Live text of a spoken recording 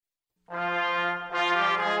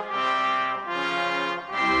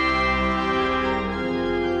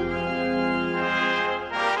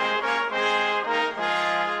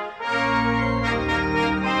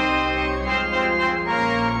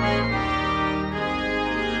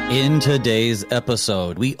In today's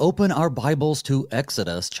episode, we open our Bibles to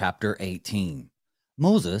Exodus chapter 18.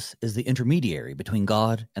 Moses is the intermediary between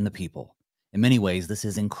God and the people. In many ways, this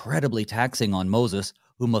is incredibly taxing on Moses,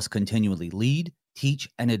 who must continually lead, teach,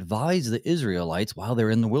 and advise the Israelites while they're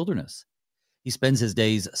in the wilderness. He spends his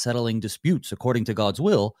days settling disputes according to God's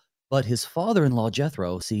will, but his father-in-law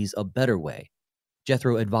Jethro sees a better way.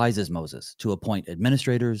 Jethro advises Moses to appoint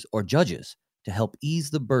administrators or judges to help ease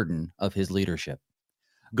the burden of his leadership.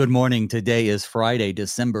 Good morning. Today is Friday,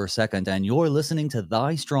 December 2nd, and you're listening to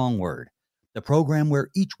Thy Strong Word, the program where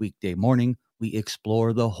each weekday morning we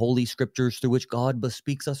explore the Holy Scriptures through which God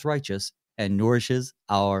bespeaks us righteous and nourishes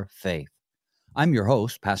our faith. I'm your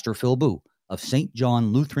host, Pastor Phil Boo of St.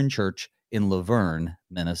 John Lutheran Church in Laverne,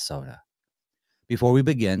 Minnesota. Before we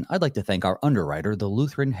begin, I'd like to thank our underwriter, the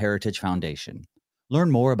Lutheran Heritage Foundation. Learn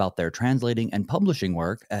more about their translating and publishing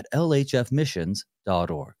work at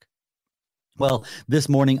lhfmissions.org. Well, this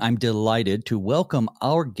morning I'm delighted to welcome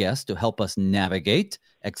our guest to help us navigate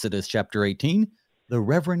Exodus chapter 18, the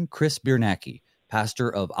Reverend Chris Biernacki,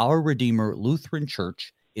 pastor of Our Redeemer Lutheran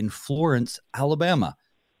Church in Florence, Alabama.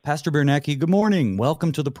 Pastor Biernacki, good morning.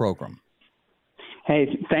 Welcome to the program. Hey,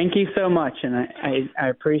 thank you so much, and I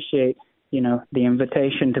appreciate, the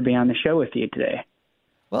invitation to be on the show with you today.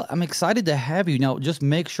 Well, I'm excited to have you. Now, just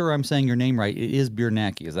make sure I'm saying your name right. It is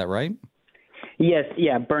Biernacki, is that right? Yes,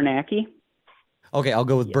 Biernacki. Okay, I'll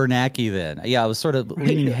go with Biernacki then. Yeah, I was sort of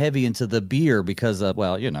leaning heavy into the beer because,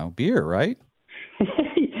 beer, right?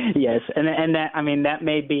 Yes, and that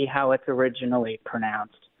may be how it's originally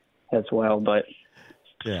pronounced as well, but...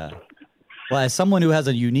 Yeah. Well, as someone who has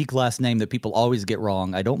a unique last name that people always get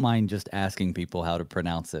wrong, I don't mind just asking people how to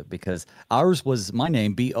pronounce it, because my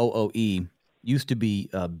name, Booe, used to be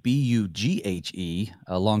Bughe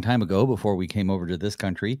a long time ago before we came over to this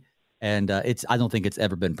country. And I don't think it's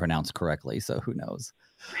ever been pronounced correctly, so who knows?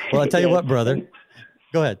 Well, I'll tell you what, brother.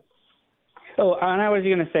 Go ahead. Oh, and I was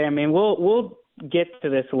going to say, we'll get to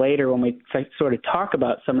this later when we sort of talk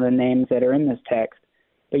about some of the names that are in this text.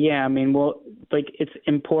 But yeah, it's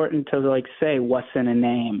important to say what's in a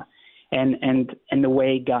name, and the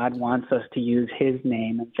way God wants us to use His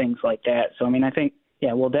name and things like that. So I think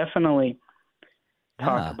we'll definitely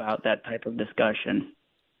talk about that type of discussion.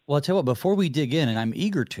 Well, I'll tell you what, before we dig in, and I'm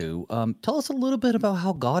eager to, tell us a little bit about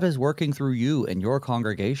how God is working through you and your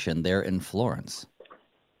congregation there in Florence.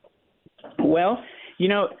 Well,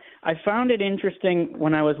 I found it interesting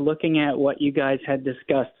when I was looking at what you guys had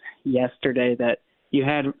discussed yesterday that you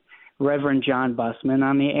had Reverend John Bussman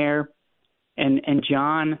on the air, and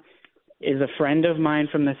John is a friend of mine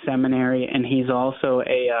from the seminary, and he's also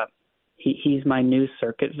he's my new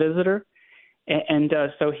circuit visitor, and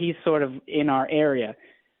so he's sort of in our area.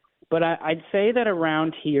 But I'd say that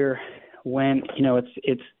around here, when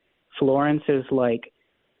it's Florence is like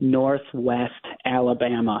northwest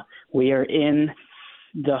Alabama. We are in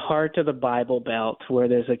the heart of the Bible Belt, where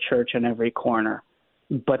there's a church on every corner,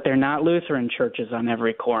 but they're not Lutheran churches on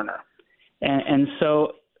every corner, and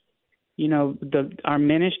so our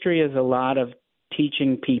ministry is a lot of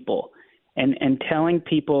teaching people and telling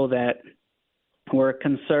people that we're a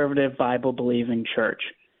conservative Bible believing church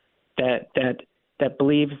that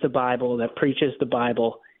believes the Bible, that preaches the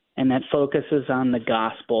Bible, and that focuses on the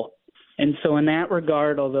gospel. And so in that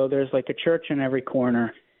regard, although there's like a church in every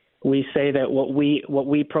corner, we say that what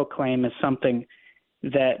we proclaim is something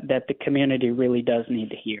that the community really does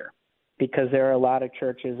need to hear, because there are a lot of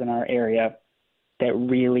churches in our area that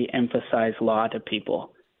really emphasize law to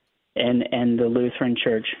people, and the Lutheran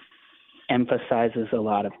Church emphasizes a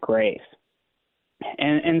lot of grace.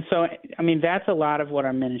 And so, that's a lot of what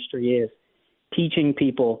our ministry is. Teaching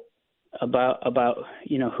people about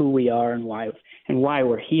who we are and why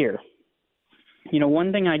we're here.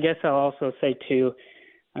 One thing I guess I'll also say too,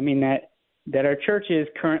 that our church is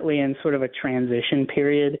currently in sort of a transition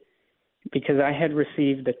period, because I had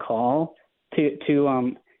received a call to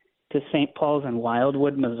St. Paul's in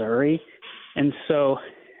Wildwood, Missouri, and so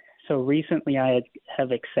recently I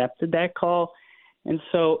have accepted that call, and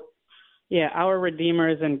so Our Redeemer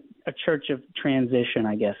is in a church of transition,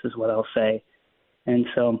 I guess is what I'll say. And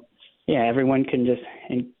so, everyone can just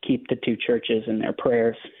keep the two churches in their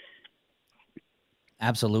prayers.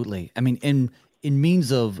 Absolutely. in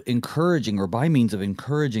means of encouraging, or by means of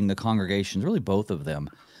encouraging the congregations, really both of them,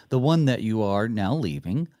 the one that you are now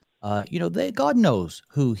leaving, God knows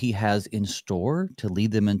who He has in store to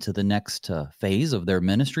lead them into the next phase of their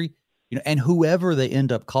ministry, and whoever they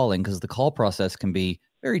end up calling, because the call process can be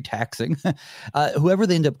very taxing. Whoever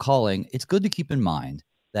they end up calling, it's good to keep in mind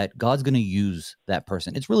that God's going to use that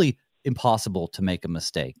person. It's really impossible to make a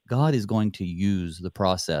mistake. God is going to use the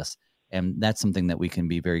process And that's something that we can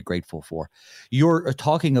be very grateful for. You're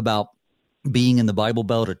talking about being in the Bible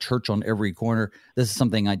Belt, a church on every corner. This is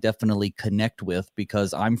something I definitely connect with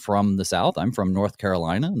because I'm from the South. I'm from North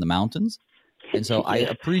Carolina in the mountains. And so I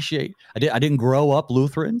appreciate, I didn't grow up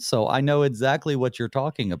Lutheran, so I know exactly what you're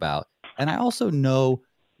talking about. And I also know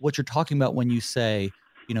what you're talking about when you say,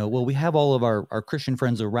 well, we have all of our Christian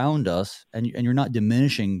friends around us, and you're not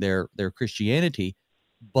diminishing their Christianity,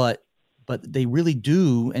 but they really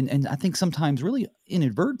do, and I think sometimes really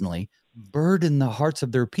inadvertently, burden the hearts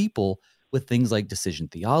of their people with things like decision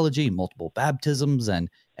theology, multiple baptisms, and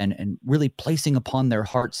really placing upon their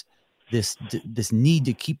hearts this need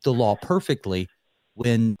to keep the law perfectly.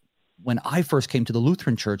 When I first came to the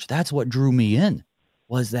Lutheran Church, that's what drew me in,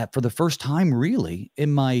 was that for the first time really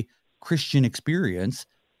in my Christian experience,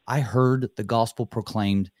 I heard the gospel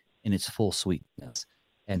proclaimed in its full sweetness.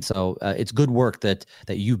 And so it's good work that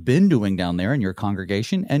you've been doing down there in your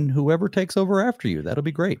congregation, and whoever takes over after you, that'll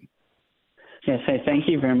be great. Yes, thank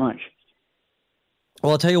you very much.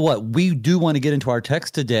 Well, I'll tell you what, we do want to get into our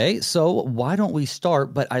text today, so why don't we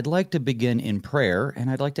start? But I'd like to begin in prayer, and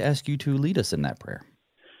I'd like to ask you to lead us in that prayer.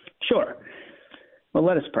 Sure. Well,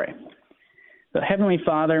 let us pray. So, Heavenly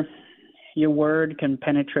Father, your word can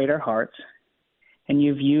penetrate our hearts, and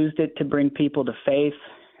you've used it to bring people to faith,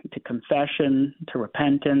 to confession, to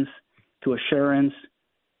repentance, to assurance,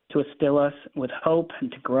 to instill us with hope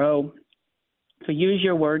and to grow. So use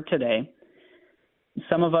your word today.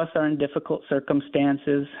 Some of us are in difficult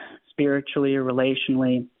circumstances, spiritually or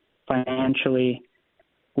relationally, financially.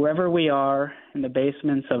 Wherever we are, in the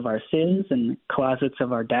basements of our sins and closets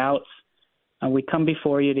of our doubts, we come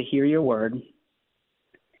before you to hear your word.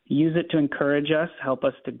 Use it to encourage us, help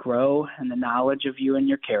us to grow in the knowledge of you and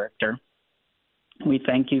your character. We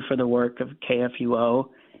thank you for the work of KFUO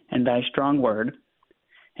and thy strong word,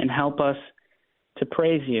 and help us to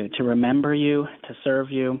praise you, to remember you, to serve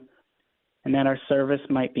you, and that our service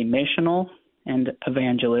might be missional and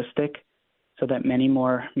evangelistic, so that many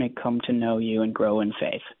more may come to know you and grow in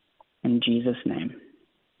faith. In Jesus' name,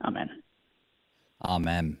 amen.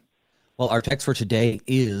 Amen. Well, our text for today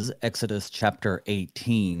is Exodus chapter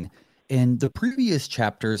 18. And the previous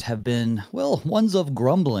chapters have been, well, ones of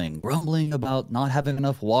grumbling about not having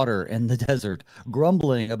enough water in the desert,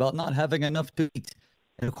 grumbling about not having enough to eat.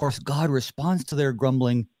 And of course, God responds to their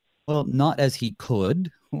grumbling, well, not as he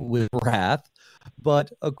could with wrath,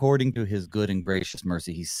 but according to his good and gracious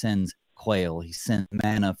mercy. He sends quail, he sends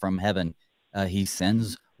manna from heaven, he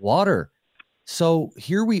sends water. So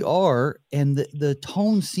here we are, and the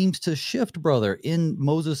tone seems to shift, brother, in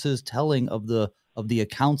Moses's telling of the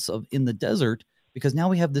accounts of in the desert, because now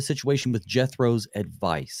we have the situation with Jethro's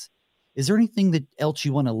advice. Is there anything else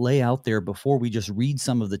you want to lay out there before we just read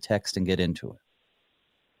some of the text and get into it?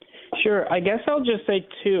 Sure. I guess I'll just say,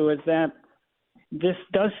 too, is that this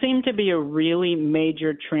does seem to be a really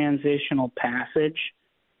major transitional passage.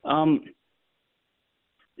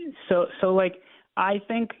 So I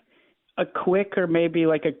think a quick or maybe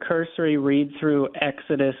like a cursory read through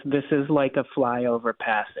Exodus, this is like a flyover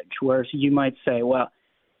passage, whereas you might say, well,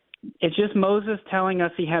 it's just Moses telling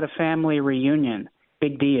us he had a family reunion.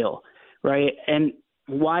 Big deal, right? And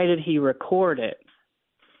why did he record it?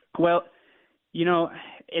 Well,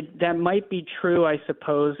 that might be true, I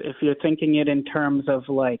suppose, if you're thinking it in terms of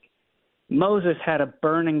like Moses had a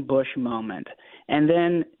burning bush moment, and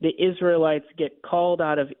then the Israelites get called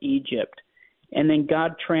out of Egypt, and then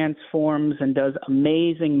God transforms and does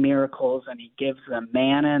amazing miracles, and he gives them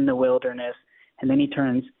manna in the wilderness, and then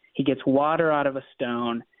he gets water out of a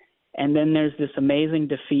stone, and then there's this amazing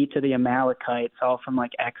defeat to the Amalekites, all from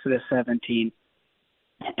like Exodus 17.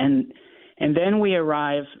 And then we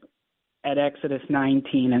arrive at Exodus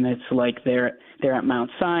 19, and it's like they're at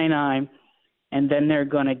Mount Sinai, and then they're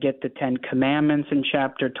going to get the Ten Commandments in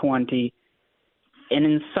chapter 20. And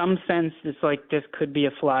in some sense, it's like this could be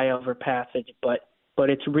a flyover passage, but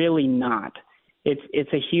it's really not.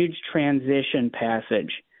 It's a huge transition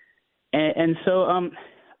passage. And so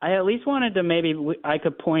I at least wanted to I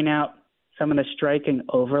could point out some of the striking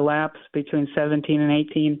overlaps between 17 and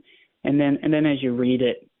 18, and then as you read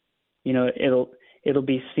it, it'll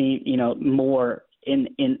be seen, more in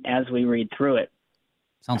as we read through it.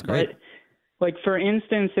 Sounds great. But, like, for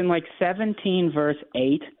instance, in like 17 verse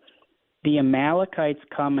 8, the Amalekites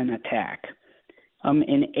come and attack.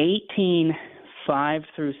 In 18, 5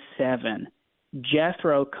 through 7,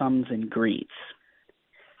 Jethro comes and greets.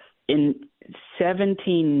 In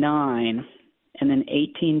 17:9 and then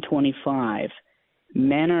 18:25,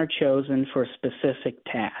 men are chosen for specific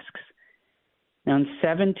tasks. Now in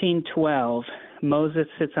 17:12, Moses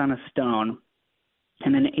sits on a stone,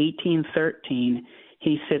 and in 18:13,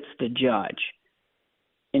 he sits the judge.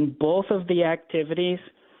 In both of the activities,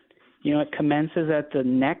 it commences at the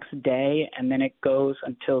next day and then it goes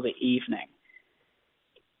until the evening.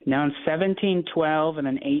 Now in 1712 and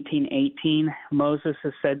in 1818, Moses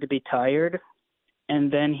is said to be tired,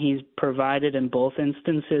 and then he's provided in both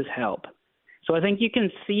instances help. So I think you can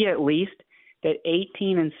see at least that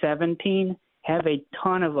 18 and 17 have a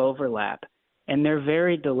ton of overlap, and they're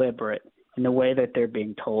very deliberate in the way that they're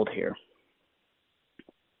being told here.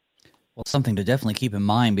 Well, something to definitely keep in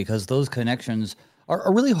mind, because those connections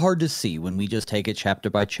are really hard to see when we just take it chapter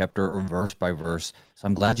by chapter or verse by verse. So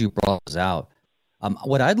I'm glad you brought those out.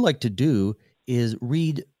 What I'd like to do is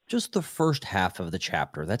read just the first half of the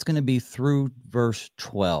chapter. That's going to be through verse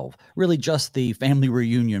 12, really just the family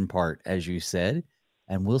reunion part, as you said,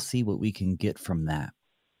 and we'll see what we can get from that.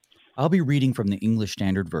 I'll be reading from the English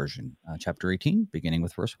Standard Version, chapter 18, beginning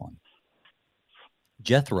with verse 1.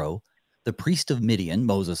 Jethro, the priest of Midian,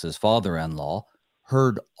 Moses' father-in-law,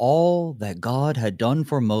 heard all that God had done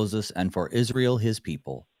for Moses and for Israel his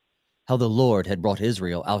people, how the Lord had brought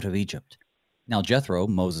Israel out of Egypt. Now Jethro,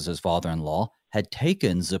 Moses' father-in-law, had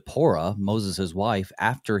taken Zipporah, Moses' wife,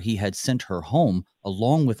 after he had sent her home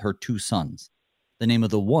along with her 2 sons. The name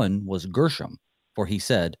of the one was Gershom, for he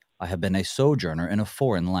said, I have been a sojourner in a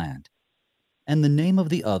foreign land. And the name of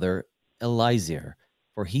the other, Eliezer,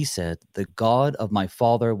 for he said, the God of my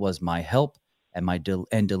father was my help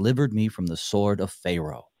and delivered me from the sword of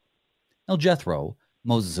Pharaoh. Now Jethro,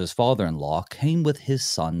 Moses' father-in-law, came with his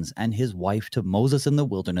sons and his wife to Moses in the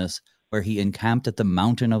wilderness, where he encamped at the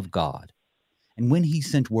mountain of God. And when he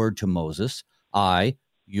sent word to Moses, I,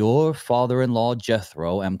 your father-in-law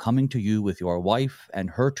Jethro, am coming to you with your wife and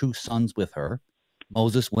her 2 sons with her,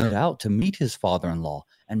 Moses went out to meet his father-in-law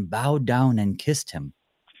and bowed down and kissed him.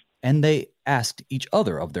 And they asked each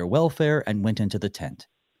other of their welfare and went into the tent.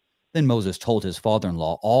 Then Moses told his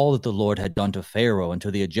father-in-law all that the Lord had done to Pharaoh and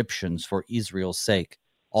to the Egyptians for Israel's sake,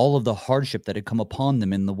 all of the hardship that had come upon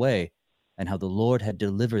them in the way, and how the Lord had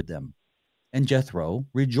delivered them. And Jethro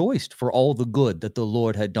rejoiced for all the good that the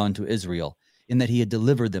Lord had done to Israel, in that he had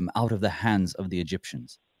delivered them out of the hands of the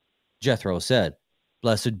Egyptians. Jethro said,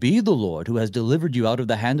 Blessed be the Lord, who has delivered you out of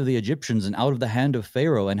the hand of the Egyptians and out of the hand of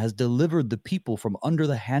Pharaoh, and has delivered the people from under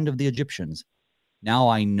the hand of the Egyptians. Now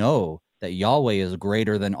I know that Yahweh is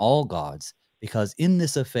greater than all gods, because in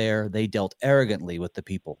this affair they dealt arrogantly with the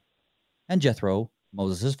people. And Jethro,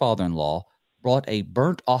 Moses' father-in-law, brought a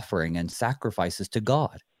burnt offering and sacrifices to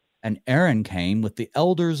God. And Aaron came with the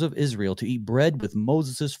elders of Israel to eat bread with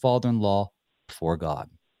Moses' father-in-law before God.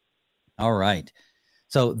 All right.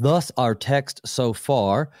 So thus our text so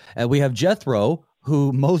far. We have Jethro,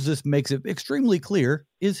 who Moses makes it extremely clear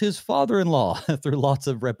is his father-in-law through lots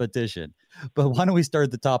of repetition. But why don't we start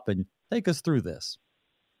at the top and take us through this?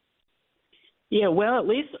 Yeah, well, at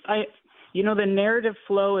least the narrative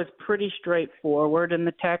flow is pretty straightforward in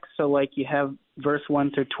the text. So like you have verse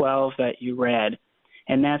 1 through 12 that you read.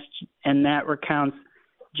 And that recounts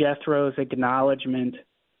Jethro's acknowledgement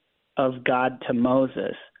of God to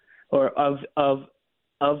Moses, or of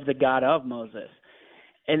the God of Moses.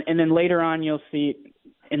 And then later on you'll see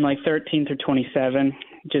in like 13 through 27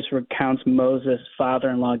 just recounts Moses'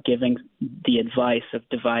 father-in-law giving the advice of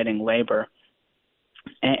dividing labor.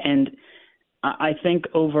 And I think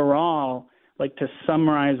overall, like to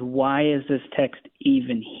summarize, why is this text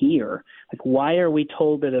even here? Like, why are we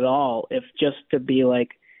told it at all? If just to be like,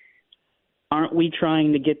 aren't we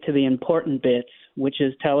trying to get to the important bits, which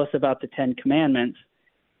is tell us about the 10 Commandments?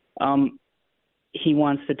 He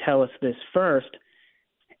wants to tell us this first.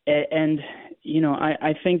 And,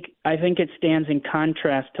 I think it stands in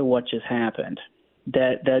contrast to what just happened,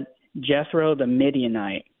 that Jethro, the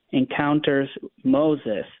Midianite, encounters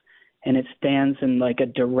Moses, and it stands in like a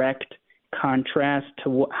direct contrast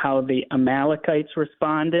to how the Amalekites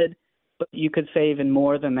responded, but you could say even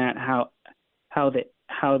more than that, how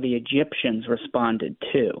the Egyptians responded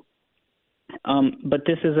too. But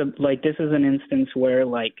this is an instance where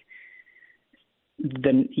like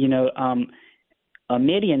a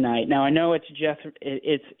Midianite. Now I know it's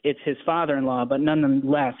his father-in-law, but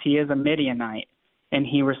nonetheless he is a Midianite, and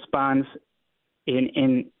he responds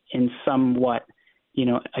in somewhat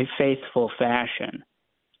a faithful fashion.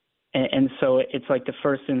 And so it's like the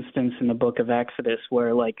first instance in the book of Exodus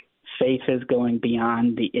where like faith is going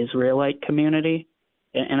beyond the Israelite community.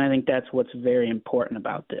 And I think that's what's very important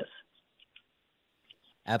about this.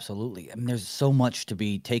 Absolutely. I mean, there's so much to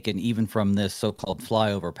be taken even from this so-called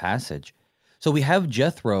flyover passage. So we have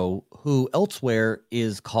Jethro, who elsewhere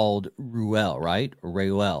is called Reuel, right?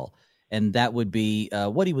 Reuel. And that would be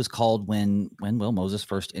what he was called when Moses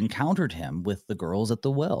first encountered him with the girls at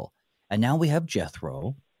the well. And now we have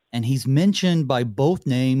Jethro, and he's mentioned by both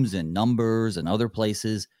names and Numbers and other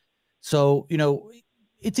places. So,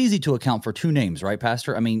 it's easy to account for two names, right,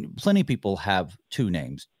 Pastor? I mean, plenty of people have two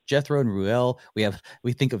names, Jethro and Ruel.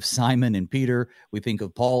 We think of Simon and Peter. We think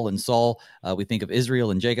of Paul and Saul. We think of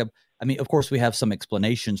Israel and Jacob. I mean, of course, we have some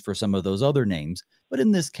explanations for some of those other names. But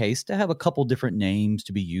in this case, to have a couple different names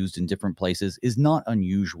to be used in different places is not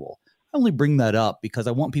unusual. I only bring that up because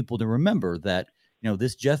I want people to remember that,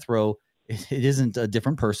 this Jethro, it isn't a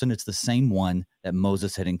different person. It's the same one that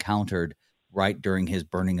Moses had encountered right during his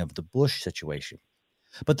burning of the bush situation.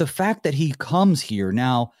 But the fact that he comes here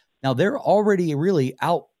now they're already really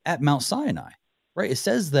out at Mount Sinai, right? It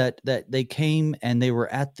says that they came and they were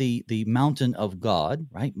at the mountain of God,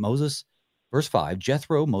 right? Moses, verse 5,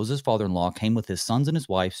 Jethro, Moses' father-in-law, came with his sons and his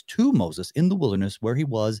wives to Moses in the wilderness where he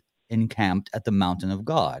was encamped at the mountain of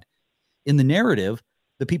God. In the narrative,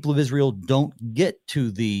 the people of Israel don't get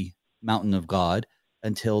to the mountain of God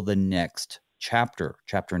until the next chapter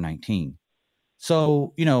 19.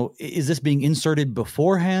 So, is this being inserted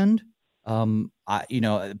beforehand?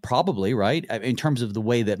 Probably, right? In terms of the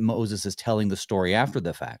way that Moses is telling the story after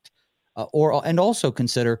the fact. And also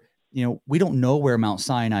consider, we don't know where Mount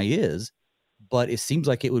Sinai is, but it seems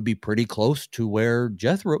like it would be pretty close to where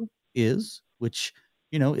Jethro is, which,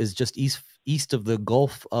 is just east of the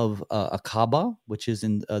Gulf of Aqaba, which is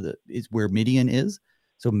is where Midian is.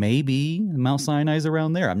 So maybe Mount Sinai is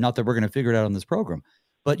around there. Not that we're going to figure it out on this program.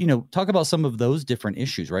 But, talk about some of those different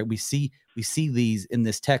issues, right? We see these in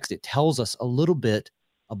this text. It tells us a little bit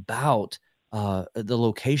about the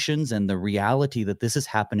locations and the reality that this is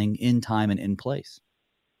happening in time and in place.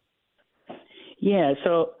 Yeah.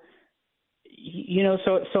 So,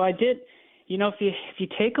 so I did, if you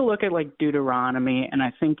take a look at like Deuteronomy, and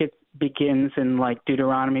I think it begins in like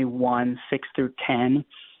Deuteronomy 1, 6 through 10,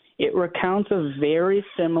 it recounts a very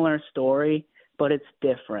similar story, but it's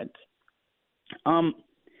different.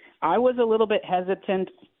 I was a little bit hesitant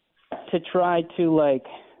to try to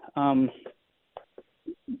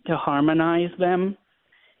to harmonize them,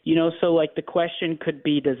 so like the question could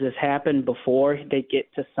be, does this happen before they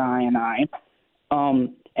get to Sinai?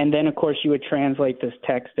 And then of course you would translate this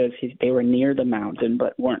text as they were near the mountain,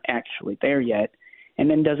 but weren't actually there yet.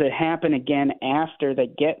 And then does it happen again after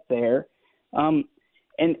they get there? And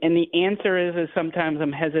the answer is sometimes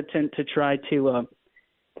I'm hesitant to try to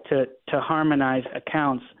harmonize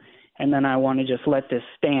accounts, and then I want to just let this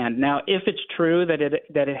stand. Now, if it's true that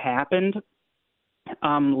it happened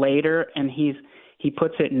later, and he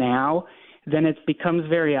puts it now, then it becomes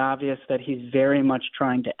very obvious that he's very much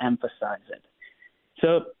trying to emphasize it.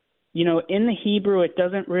 So, in the Hebrew, it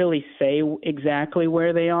doesn't really say exactly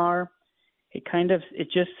where they are. It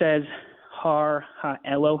just says Har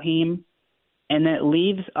Ha-Elohim, and that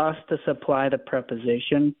leaves us to supply the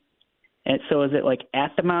preposition. And so is it like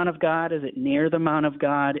at the Mount of God? Is it near the Mount of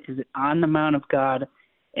God? Is it on the Mount of God?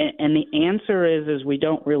 And the answer is we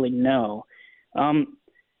don't really know. But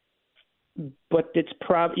it's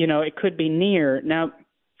it could be near. Now,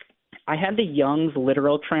 I had the Young's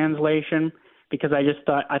literal translation because I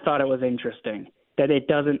thought it was interesting that it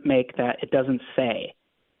doesn't it doesn't say.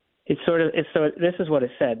 So this is what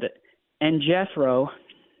it said, that, and Jethro,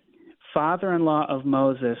 father-in-law of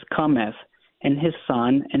Moses, cometh, and his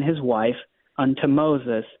son and his wife unto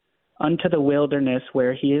Moses, unto the wilderness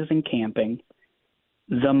where he is encamping,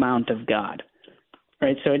 the Mount of God.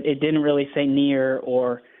 Right? So it didn't really say near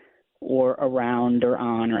or around or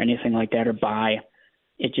on or anything like that, or by.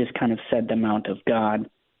 It just kind of said the Mount of God.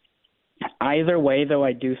 Either way, though,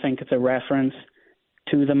 I do think it's a reference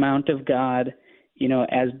to the Mount of God,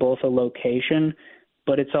 as both a location,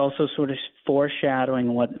 but it's also sort of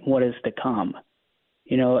foreshadowing what is to come.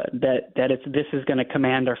 This is going to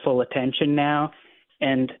command our full attention now,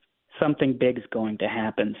 and something big is going to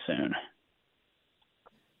happen soon.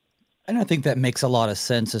 And I think that makes a lot of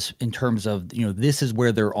sense in terms of, this is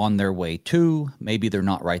where they're on their way to. Maybe they're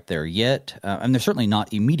not right there yet. And they're certainly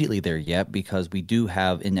not immediately there yet, because we do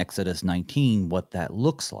have in Exodus 19 what that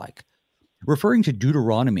looks like. Referring to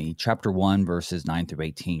Deuteronomy chapter 1, verses 9 through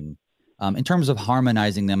 18, in terms of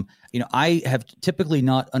harmonizing them, I have typically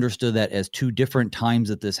not understood that as two different times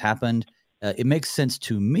that this happened. It makes sense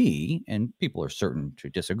to me, and people are certain to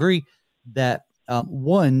disagree, that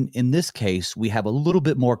one, in this case, we have a little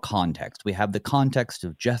bit more context. We have the context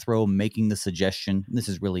of Jethro making the suggestion. This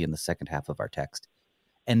is really in the second half of our text.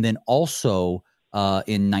 And then also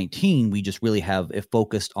in 19, we just really have it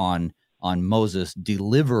focused on Moses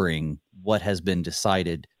delivering what has been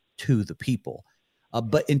decided to the people.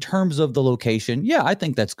 But in terms of the location, yeah, I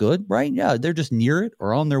think that's good, right? Yeah, they're just near it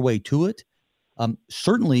or on their way to it.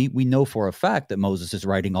 Certainly, we know for a fact that Moses is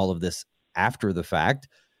writing all of this after the fact.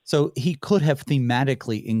 So he could have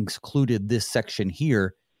thematically included this section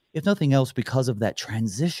here, if nothing else, because of that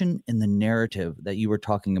transition in the narrative that you were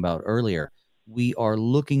talking about earlier. We are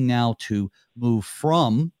looking now to move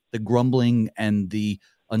from the grumbling and the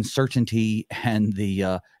uncertainty and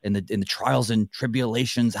the trials and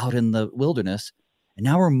tribulations out in the wilderness, and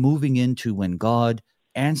now we're moving into when God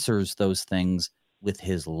answers those things with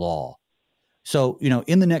his law. So,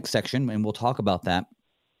 in the next section, and we'll talk about that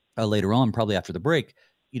later on, probably after the break,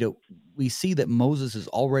 we see that Moses is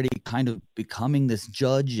already kind of becoming this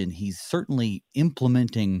judge, and he's certainly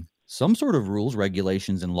implementing some sort of rules,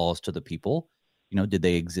 regulations, and laws to the people. Did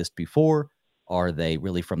they exist before? Are they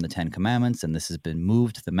really from the Ten Commandments? And this has been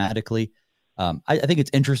moved thematically. I think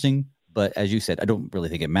it's interesting, but as you said, I don't really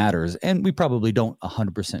think it matters. And we probably don't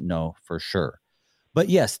 100% know for sure. But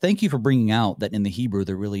yes, thank you for bringing out that in the Hebrew,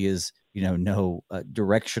 there really is, no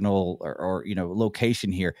directional or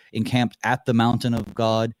location here. Encamped at the mountain of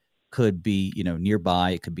God could be,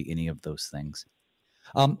 nearby. It could be any of those things.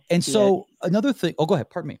 And so another thing, go ahead.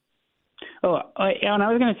 Pardon me. And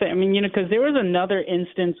I was going to say, because there was another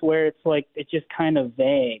instance where it's like, it's just kind of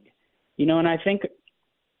vague, and I think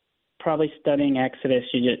probably studying Exodus,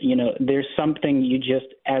 there's something you just,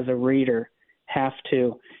 as a reader, have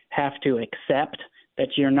to accept,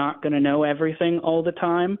 that you're not going to know everything all the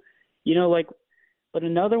time, but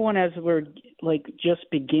another one, as we're just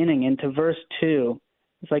beginning into verse 2,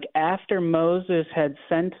 it's like after Moses had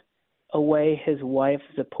sent away his wife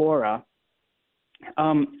Zipporah,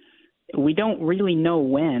 we don't really know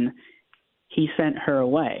when he sent her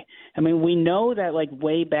away. We know that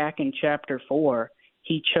way back in chapter 4,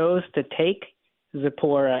 he chose to take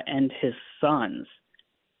Zipporah and his sons.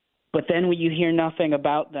 But then you hear nothing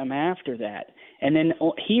about them after that. And then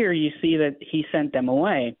here you see that he sent them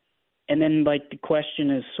away. And then the question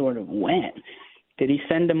is sort of when. Did he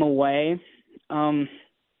send them away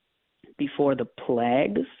before the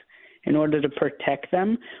plagues in order to protect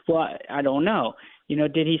them? Well, I don't know.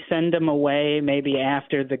 Did he send them away maybe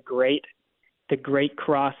after the great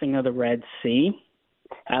crossing of the Red Sea?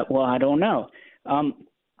 Well, I don't know.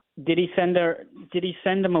 Did he send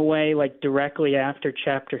them away directly after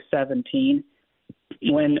chapter 17,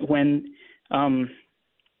 when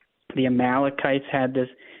the Amalekites had this,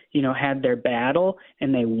 had their battle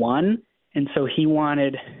and they won, and so he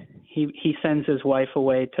sends his wife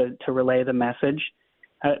away to relay the message,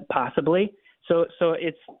 possibly. So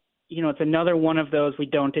it's it's another one of those, we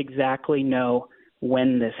don't exactly know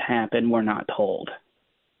when this happened. We're not told.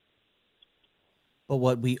 But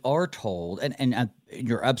what we are told, and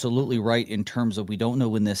you're absolutely right in terms of we don't know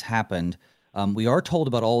when this happened. We are told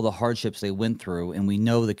about all the hardships they went through, and we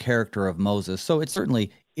know the character of Moses. So it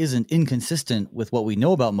certainly isn't inconsistent with what we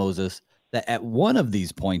know about Moses that at one of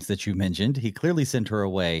these points that you mentioned, he clearly sent her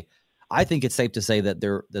away. I think it's safe to say that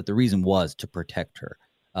the reason was to protect her.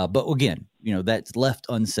 But again, that's left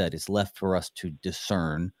unsaid. It's left for us to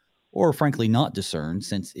discern, or frankly not discern,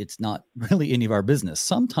 since it's not really any of our business.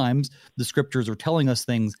 Sometimes the scriptures are telling us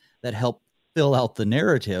things that help fill out the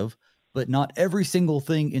narrative, but not every single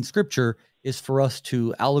thing in scripture is for us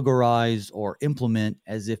to allegorize or implement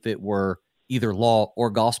as if it were either law or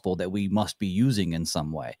gospel that we must be using in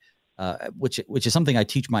some way, which is something I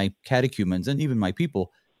teach my catechumens and even my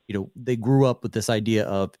people. They grew up with this idea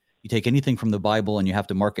of you take anything from the Bible and you have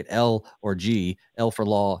to mark it L or G, L for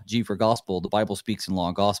law, G for gospel. The Bible speaks in law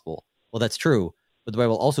and gospel. Well, that's true, but the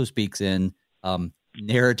Bible also speaks in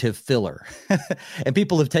narrative filler. And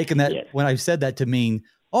people have taken that, when I've said that, to mean,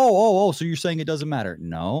 so you're saying it doesn't matter.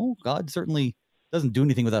 No, God certainly doesn't do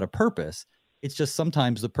anything without a purpose. It's just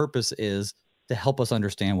sometimes the purpose is to help us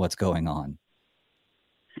understand what's going on.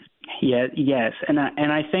 Yeah, yes. And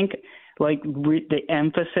I think the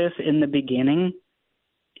emphasis in the beginning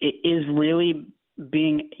is really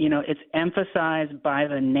being, it's emphasized by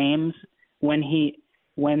the names when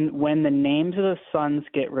the names of the sons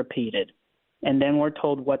get repeated, and then we're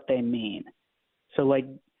told what they mean. So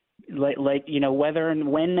whether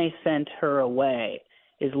and when they sent her away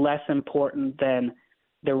is less important than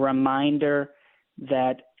the reminder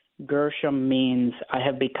that Gershom means I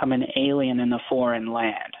have become an alien in a foreign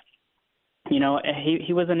land. He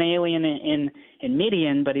was an alien in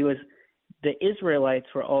Midian, but the Israelites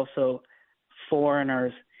were also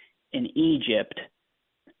foreigners in Egypt.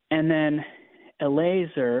 And then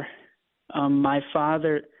Eliezer, my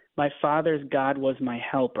father's God was my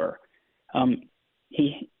helper.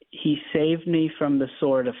 He saved me from the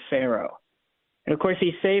sword of Pharaoh. And of course,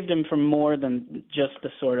 he saved him from more than just the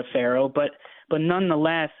sword of Pharaoh. But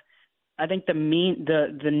nonetheless, I think the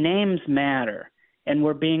names matter. and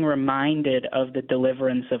we're being reminded of the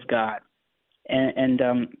deliverance of God. And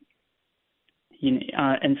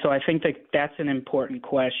so I think that that's an important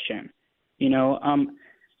question.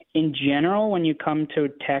 In general, when you come to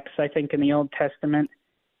texts, I think in the Old Testament,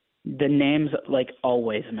 the names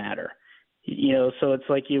always matter. So it's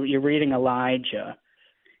like you're reading Elijah,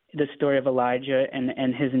 the story of Elijah,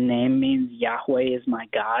 and his name means Yahweh is my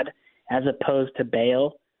God, as opposed to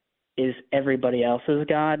Baal is everybody else's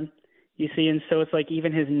God. You see, and so it's like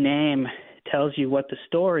even his name tells you what the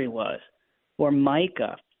story was. Or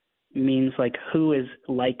Micah means who is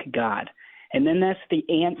like God, and then that's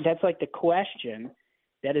the question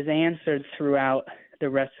that is answered throughout the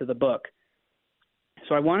rest of the book.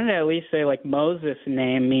 So I wanted to at least say Moses'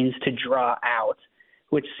 name means to draw out,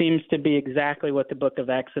 which seems to be exactly what the book of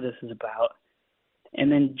Exodus is about.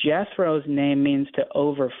 And then Jethro's name means to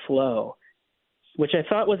overflow, which I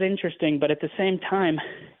thought was interesting, but at the same time,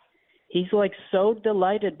 he's so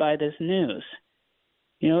delighted by this news.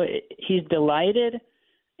 He's delighted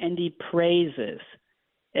and he praises.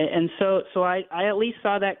 And so I at least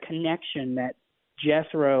saw that connection that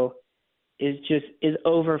Jethro is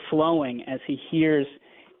overflowing as he hears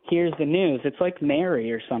the news. It's like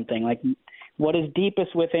Mary or something. What is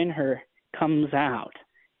deepest within her comes out,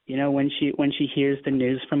 when she hears the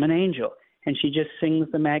news from an angel, and she just sings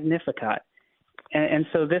the Magnificat. And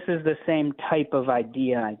so this is the same type of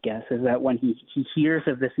idea, I guess, is that when he hears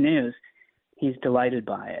of this news, he's delighted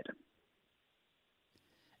by it.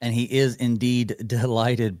 And he is indeed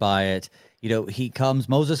delighted by it.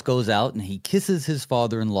 Moses goes out and he kisses his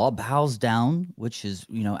father-in-law, bows down, which is,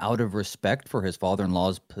 out of respect for his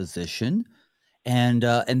father-in-law's position. And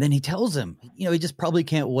then he tells him, he just probably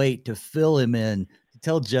can't wait to fill him in, to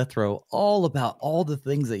tell Jethro all about all the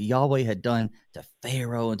things that Yahweh had done to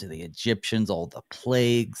Pharaoh and to the Egyptians, all the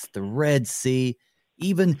plagues, the Red Sea,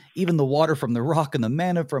 even the water from the rock and the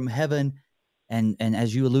manna from heaven. And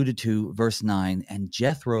as you alluded to, verse 9, and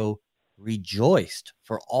Jethro rejoiced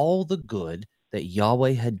for all the good that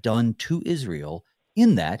Yahweh had done to Israel,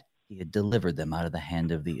 in that he had delivered them out of the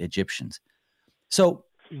hand of the Egyptians. So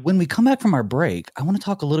when we come back from our break, I want to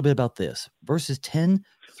talk a little bit about this. Verses 10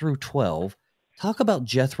 through 12 talk about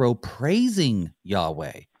Jethro praising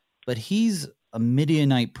Yahweh, but he's a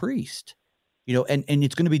Midianite priest. And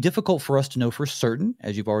it's going to be difficult for us to know for certain,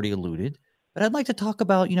 as you've already alluded. But I'd like to talk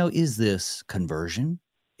about, is this conversion?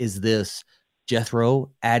 Is this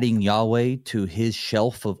Jethro adding Yahweh to his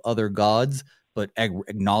shelf of other gods, but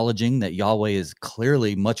acknowledging that Yahweh is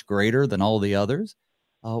clearly much greater than all the others?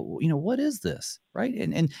 What is this, right?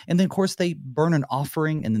 And then, of course, they burn an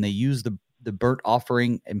offering, and then they use the burnt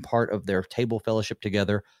offering in part of their table fellowship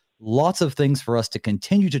together. Lots of things for us to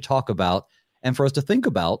continue to talk about and for us to think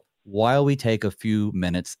about while we take a few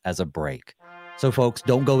minutes as a break. So, folks,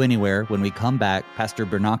 don't go anywhere. When we come back, Pastor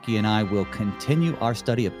Bernacchi and I will continue our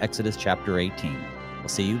study of Exodus chapter 18. We'll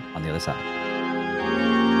see you on the other side.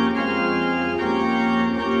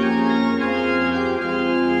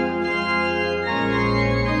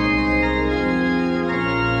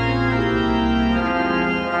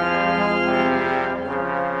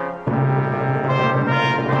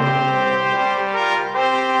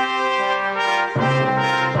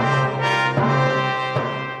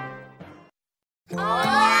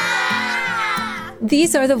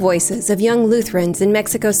 These are the voices of young Lutherans in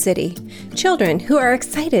Mexico City, children who are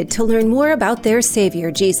excited to learn more about their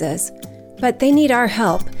Savior, Jesus. But they need our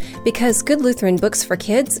help because good Lutheran books for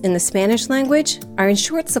kids in the Spanish language are in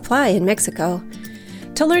short supply in Mexico.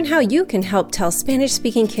 To learn how you can help tell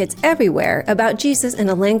Spanish-speaking kids everywhere about Jesus in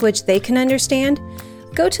a language they can understand,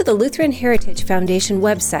 go to the Lutheran Heritage Foundation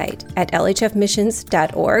website at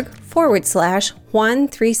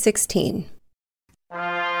lhfmissions.org/Juan316.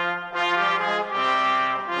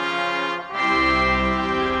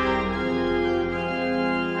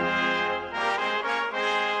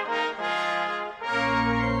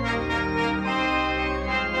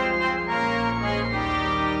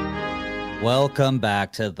 Welcome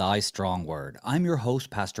back to Thy Strong Word. I'm your host,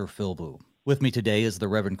 Pastor Phil Boo. With me today is the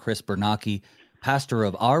Reverend Chris Bernacchi, pastor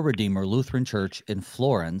of Our Redeemer Lutheran Church in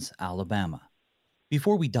Florence, Alabama.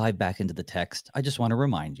 Before we dive back into the text, I just want to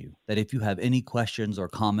remind you that if you have any questions or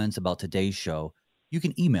comments about today's show, you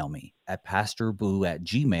can email me at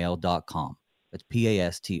pastorboo@gmail.com. That's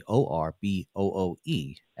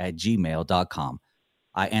PASTORBOOE@gmail.com.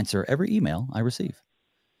 I answer every email I receive.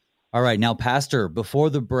 All right. Now, Pastor, before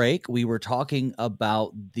the break, we were talking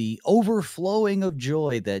about the overflowing of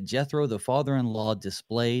joy that Jethro, the father-in-law,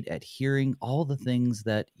 displayed at hearing all the things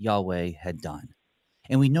that Yahweh had done.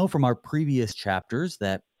 And we know from our previous chapters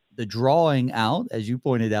that the drawing out, as you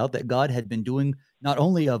pointed out, that God had been doing not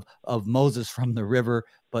only of Moses from the river,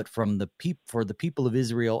 but from for the people of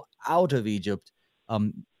Israel out of Egypt.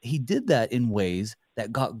 He did that in ways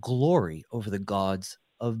that got glory over the gods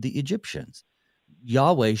of the Egyptians.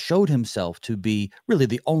 Yahweh showed himself to be really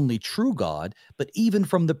the only true God, but even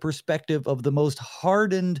from the perspective of the most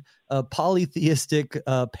hardened polytheistic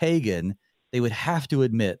pagan, they would have to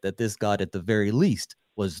admit that this God at the very least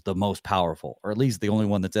was the most powerful, or at least the only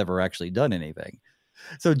one that's ever actually done anything.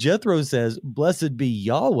 So Jethro says, "Blessed be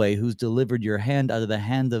Yahweh, who's delivered your hand out of the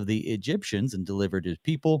hand of the Egyptians and delivered his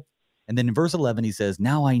people." And then in verse 11, he says,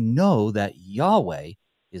 "Now I know that Yahweh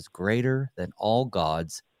is greater than all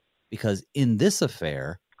gods, because in this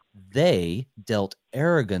affair, they dealt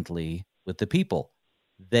arrogantly with the people,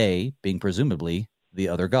 they being presumably the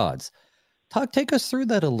other gods." Take us through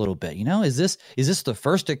that a little bit. Is this the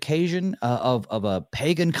first occasion of a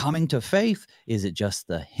pagan coming to faith? Is it just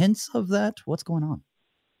the hints of that? What's going on?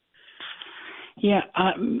 Yeah,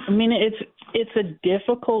 I mean, it's a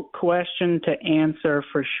difficult question to answer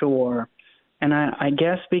for sure. And I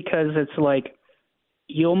guess because it's like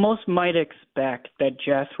you almost might expect that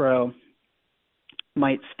Jethro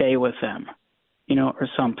might stay with them, or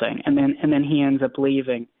something. And then he ends up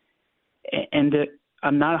leaving. And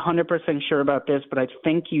I'm not 100% sure about this, but I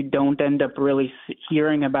think you don't end up really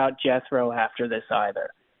hearing about Jethro after this either.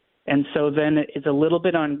 And so then it's a little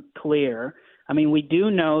bit unclear. I mean, we do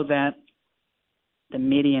know that the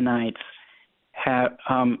Midianites have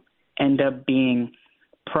end up being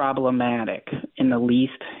problematic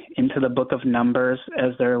into the book of Numbers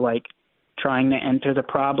as they're like trying to enter the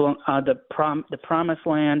promised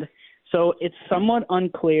land. So it's somewhat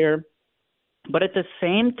unclear. But at the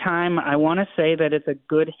same time, I want to say that it's a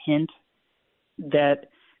good hint that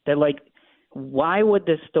like, why would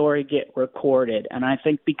this story get recorded? And I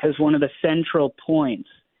think because one of the central points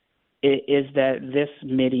is that this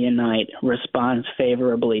Midianite responds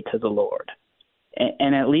favorably to the Lord.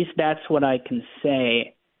 And at least that's what I can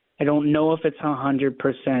say. I don't know if it's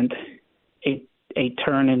 100% a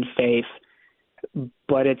turn in faith,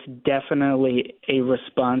 but it's definitely a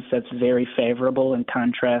response that's very favorable in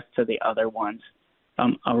contrast to the other ones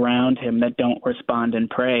around him that don't respond in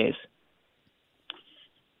praise.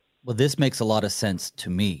 Well, this makes a lot of sense to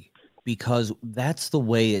me because that's the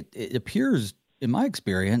way it appears, in my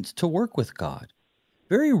experience, to work with God.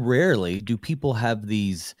 Very rarely do people have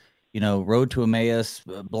these, road to Emmaus,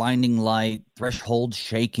 blinding light, threshold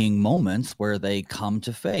shaking moments where they come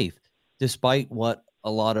to faith, despite what a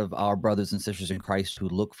lot of our brothers and sisters in Christ who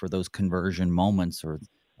look for those conversion moments or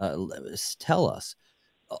tell us.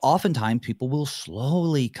 Oftentimes, people will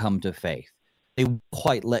slowly come to faith. They won't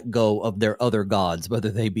quite let go of their other gods, whether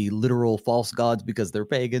they be literal false gods because they're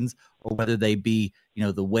pagans, or whether they be,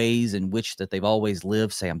 the ways in which that they've always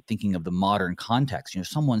lived. Say, I'm thinking of the modern context.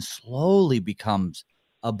 Someone slowly becomes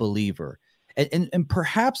a believer. And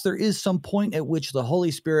perhaps there is some point at which the Holy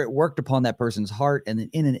Spirit worked upon that person's heart, and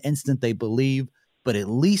in an instant they believe. But at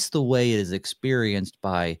least the way it is experienced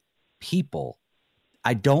by people,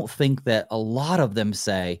 I don't think that a lot of them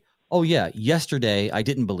say, "Oh yeah, yesterday I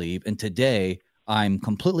didn't believe, and today I'm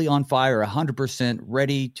completely on fire, 100%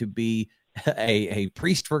 ready to be a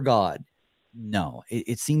priest for God." No,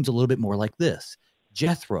 it seems a little bit more like this.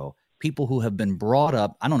 Jethro, people who have been brought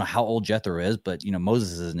up, I don't know how old Jethro is, but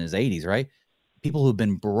Moses is in his 80s, right? People who've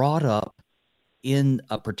been brought up in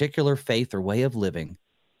a particular faith or way of living.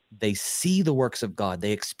 They see the works of God.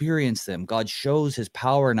 They experience them. God shows his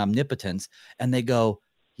power and omnipotence, and they go,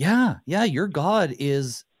 yeah, your God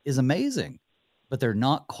is amazing, but they're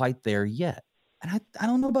not quite there yet. And I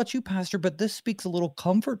don't know about you, Pastor, but this speaks a little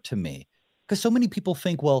comfort to me because so many people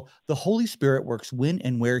think, well, the Holy Spirit works when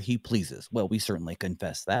and where he pleases. Well, we certainly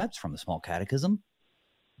confess that from the Small Catechism,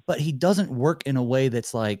 but he doesn't work in a way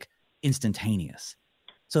that's like instantaneous.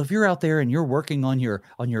 So if you're out there and you're working on your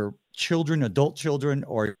children, adult children,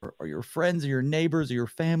 or your friends or your neighbors or your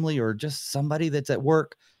family or just somebody that's at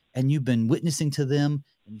work and you've been witnessing to them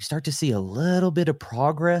and you start to see a little bit of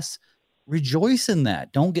progress, rejoice in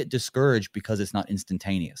that. Don't get discouraged because it's not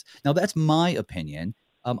instantaneous. Now, that's my opinion.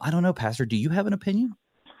 I don't know, Pastor, do you have an opinion?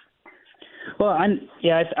 Well, I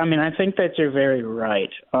think that you're very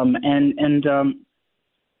right.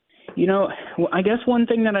 I guess one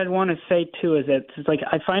thing that I'd want to say too is that it's like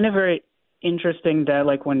I find it very interesting that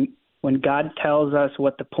like when God tells us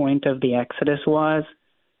what the point of the Exodus was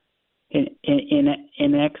in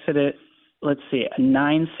Exodus, let's see,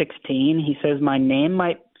 9:16, he says,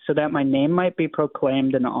 that my name might be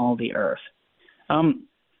proclaimed in all the earth.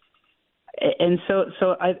 And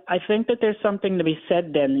so I think that there's something to be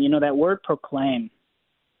said then. That word proclaim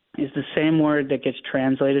is the same word that gets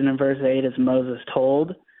translated in verse 8 as Moses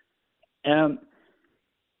told.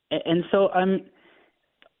 And so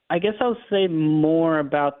I guess I'll say more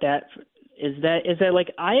about that. Is that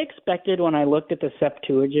like I expected when I looked at the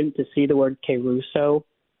Septuagint to see the word kerusso,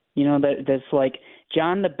 that's like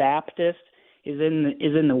John the Baptist is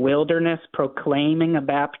in the wilderness proclaiming a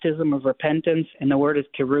baptism of repentance, and the word is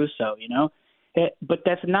kerusso, but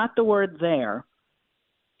that's not the word there,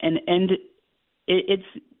 and it's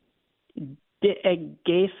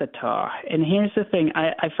gesata. And here's the thing: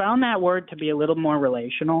 I found that word to be a little more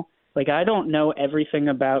relational. Like, I don't know everything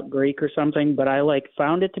about Greek or something, but I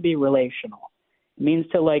found it to be relational. It means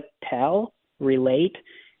to tell, relate,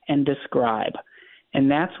 and describe. And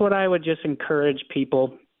that's what I would just encourage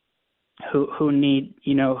people who need,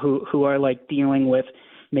 who are dealing with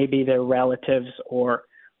maybe their relatives or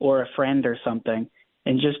a friend or something,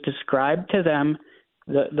 and just describe to them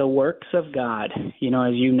the works of God, as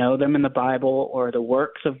you know them in the Bible, or the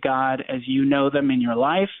works of God as you know them in your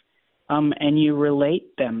life. And you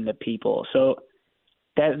relate them to people. So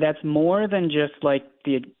that's more than just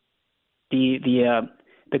the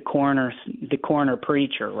corner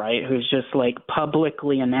preacher, right? Who's just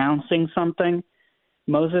publicly announcing something.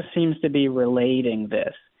 Moses seems to be relating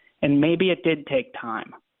this, and maybe it did take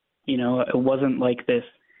time. It wasn't like this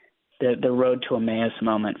the road to Emmaus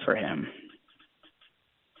moment for him.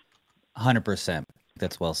 100%.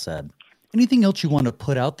 That's well said. Anything else you want to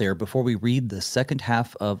put out there before we read the second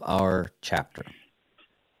half of our chapter?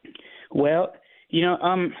 Well,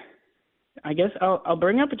 I guess I'll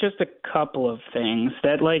bring up just a couple of things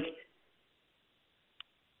that,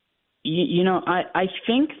 I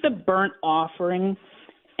think the burnt offering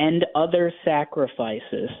and other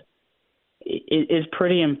sacrifices is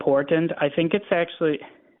pretty important. I think it's actually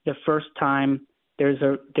the first time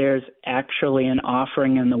there's actually an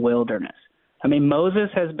offering in the wilderness. I mean,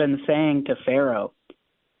 Moses has been saying to Pharaoh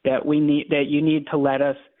that you need to let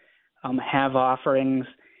us have offerings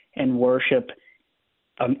and worship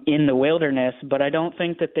in the wilderness, but I don't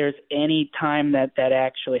think that there's any time that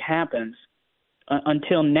actually happens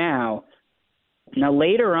until now. Now,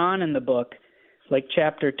 later on in the book, like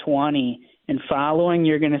chapter 20 and following,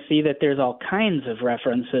 you're going to see that there's all kinds of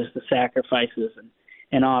references to sacrifices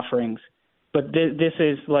and offerings, but this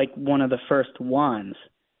is one of the first ones.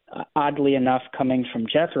 Oddly enough, coming from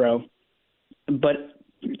Jethro. But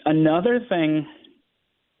another thing,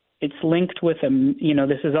 it's linked with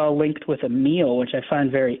this is all linked with a meal, which I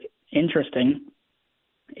find very interesting.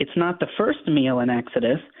 It's not the first meal in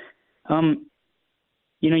Exodus.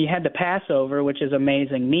 You had the Passover, which is an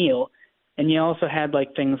amazing meal, and you also had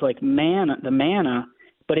things like the manna.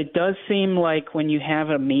 But it does seem like when you have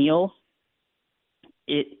a meal,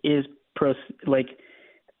 it is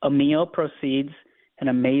a meal proceeds an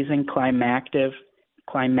amazing climactic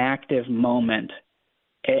moment.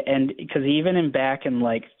 And because even back in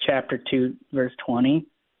chapter 2, verse 20,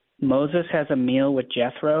 Moses has a meal with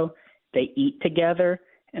Jethro. They eat together.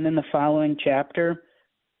 And in the following chapter,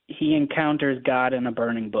 he encounters God in a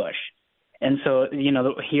burning bush. And so,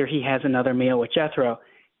 here he has another meal with Jethro.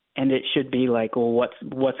 And it should be well, what's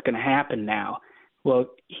going to happen now? Well,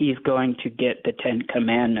 he's going to get the 10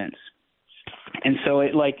 Commandments. And so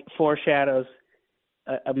it foreshadows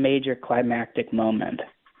a major climactic moment.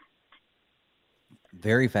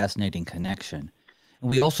 Very fascinating connection.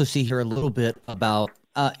 And we also see here a little bit about,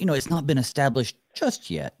 it's not been established just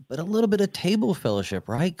yet, but a little bit of table fellowship,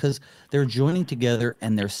 right? Because they're joining together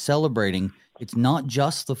and they're celebrating. It's not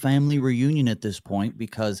just the family reunion at this point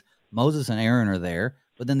because Moses and Aaron are there,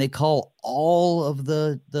 but then they call all of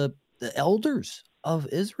the elders of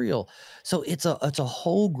Israel. So it's a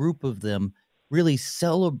whole group of them really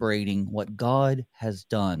celebrating what God has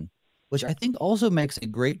done, which I think also makes a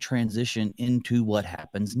great transition into what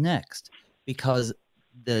happens next, because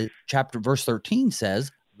the chapter verse 13 says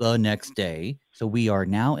the next day. So we are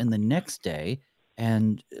now in the next day,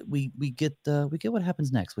 and we get what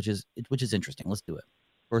happens next, which is interesting. Let's do it.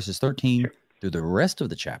 Verses 13 through the rest of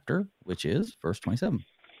the chapter, which is verse 27.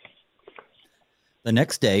 The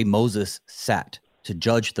next day Moses sat to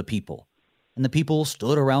judge the people, and the people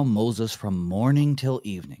stood around Moses from morning till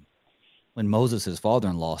evening. When Moses, his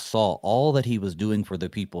father-in-law, saw all that he was doing for the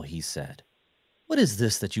people, he said, "What is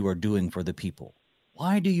this that you are doing for the people?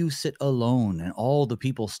 Why do you sit alone and all the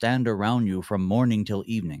people stand around you from morning till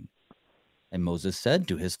evening?" And Moses said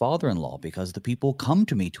to his father-in-law, "Because the people come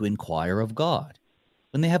to me to inquire of God.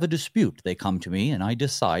 When they have a dispute, they come to me, and I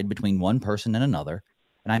decide between one person and another,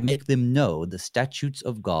 and I make them know the statutes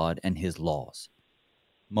of God and his laws."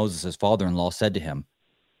 Moses' father-in-law said to him,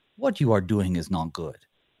 "What you are doing is not good.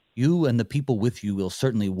 You and the people with you will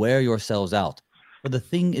certainly wear yourselves out, for the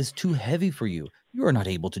thing is too heavy for you. You are not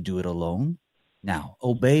able to do it alone. Now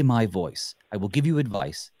obey my voice. I will give you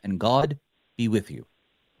advice, and God be with you.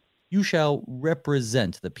 You shall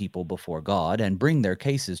represent the people before God and bring their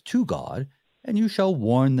cases to God, and you shall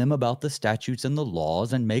warn them about the statutes and the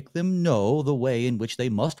laws and make them know the way in which they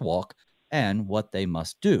must walk and what they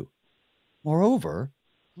must do. Moreover,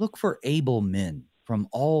 look for able men from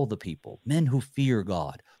all the people, men who fear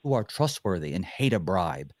God, who are trustworthy and hate a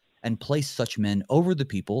bribe, and place such men over the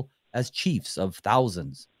people as chiefs of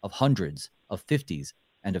thousands, of hundreds, of fifties,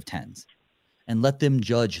 and of tens. And let them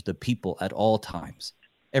judge the people at all times.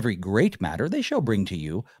 Every great matter they shall bring to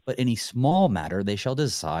you, but any small matter they shall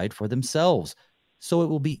decide for themselves. So it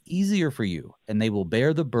will be easier for you, and they will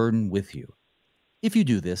bear the burden with you. If you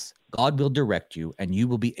do this, God will direct you, and you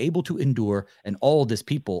will be able to endure, and all this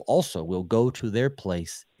people also will go to their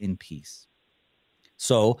place in peace.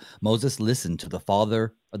 So Moses listened to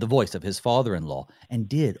the voice of his father-in-law, and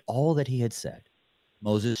did all that he had said.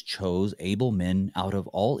 Moses chose able men out of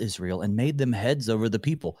all Israel and made them heads over the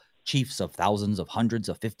people, chiefs of thousands, of hundreds,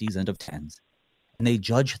 of fifties, and of tens. And they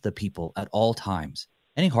judged the people at all times.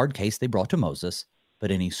 Any hard case they brought to Moses,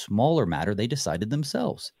 but any smaller matter they decided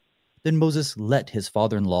themselves. Then Moses let his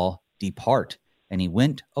father-in-law depart, and he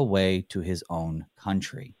went away to his own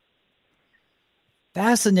country.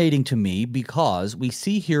 Fascinating to me because we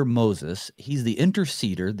see here Moses, he's the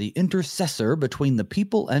interceder, the intercessor between the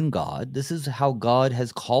people and God. This is how God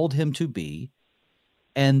has called him to be.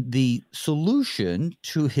 And the solution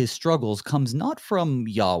to his struggles comes not from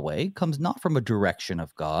Yahweh, comes not from a direction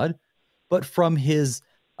of God, but from his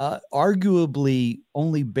arguably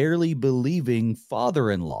only barely believing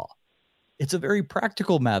father-in-law. It's a very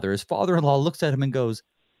practical matter. His father-in-law looks at him and goes,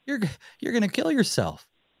 you're going to kill yourself.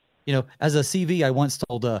 You know, as a CV, I once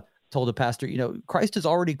told a pastor, Christ has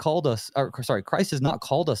already called us, Christ has not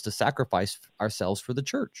called us to sacrifice ourselves for the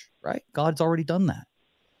church, right? God's already done that.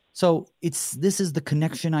 So this is the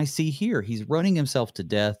connection I see here. He's running himself to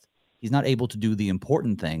death. He's not able to do the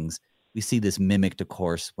important things. We see this mimicked, of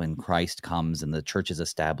course, when Christ comes and the church is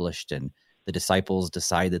established and the disciples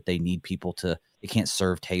decide that they need people they can't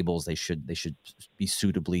serve tables. They should be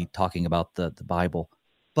suitably talking about the Bible.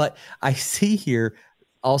 But I see here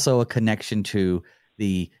also a connection to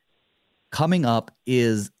the coming up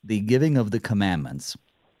is the giving of the commandments.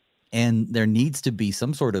 And there needs to be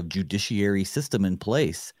some sort of judiciary system in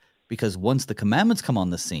place, because once the commandments come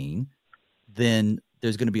on the scene, then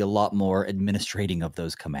there's going to be a lot more administrating of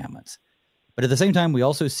those commandments. But at the same time, we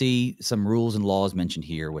also see some rules and laws mentioned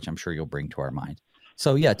here, which I'm sure you'll bring to our mind.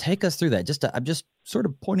 So yeah, take us through that. I'm just sort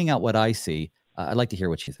of pointing out what I see. I'd like to hear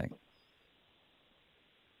what you think.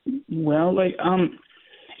 Well,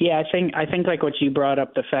 yeah, I think like what you brought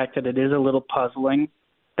up, the fact that it is a little puzzling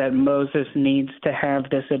that Moses needs to have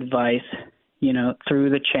this advice, through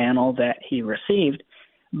the channel that he received.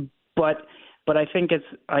 But I think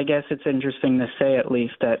I guess it's interesting to say at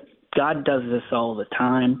least that God does this all the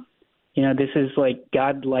time. This is like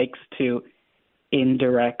God likes to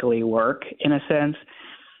indirectly work in a sense.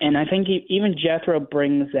 And I think even Jethro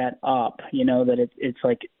brings that up, that it's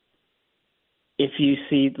like, if you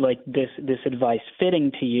see like this advice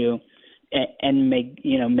fitting to you, and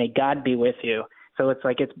may God be with you. So it's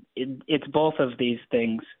like it's both of these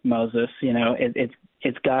things, Moses.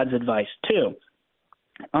 It's God's advice too.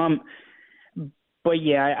 But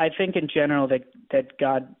yeah, I think in general that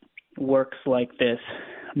God works like this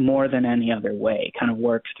more than any other way. Kind of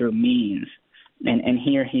works through means, and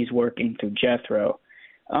here he's working through Jethro.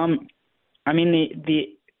 I mean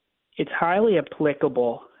it's highly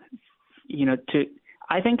applicable.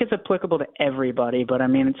 I think it's applicable to everybody, but I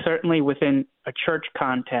mean, it's certainly within a church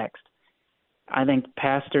context. I think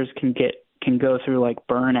pastors can go through like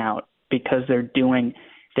burnout because they're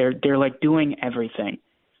like doing everything.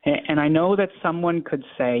 And I know that someone could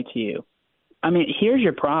say to you, I mean, here's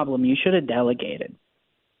your problem. You should have delegated.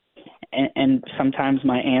 And sometimes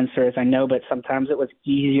my answer is I know, but sometimes it was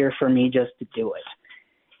easier for me just to do it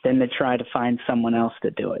than to try to find someone else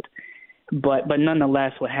to do it. But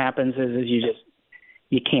nonetheless, what happens is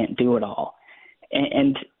you can't do it all.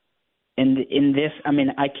 And in this, I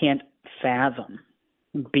mean, I can't fathom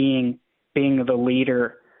being the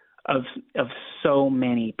leader of so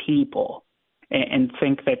many people and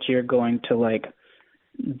think that you're going to like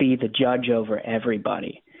be the judge over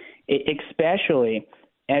everybody, especially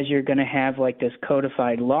as you're going to have like this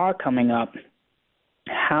codified law coming up.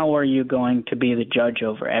 How are you going to be the judge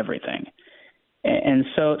over everything? And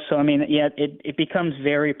so I mean, yeah, it becomes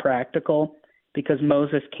very practical because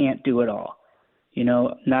Moses can't do it all.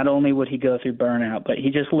 Not only would he go through burnout, but he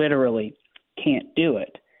just literally can't do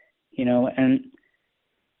it. And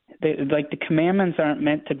the commandments aren't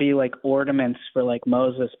meant to be like ornaments for like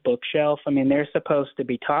Moses' bookshelf. I mean, they're supposed to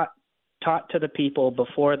be taught to the people,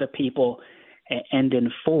 before the people, and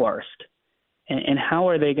enforced. And how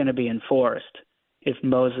are they going to be enforced if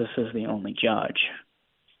Moses is the only judge?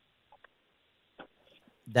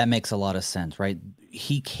 That makes a lot of sense, right?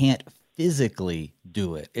 He can't physically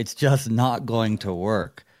do it. It's just not going to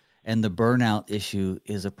work. And the burnout issue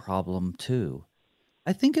is a problem too.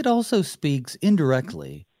 I think it also speaks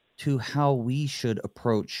indirectly to how we should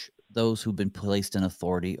approach those who've been placed in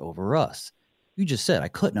authority over us. You just said, I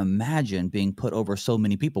couldn't imagine being put over so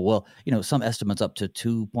many people. Well, some estimates up to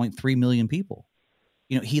 2.3 million people.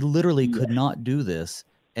 He literally could not do this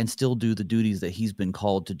and still do the duties that he's been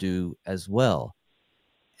called to do as well.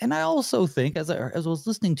 And I also think, as I was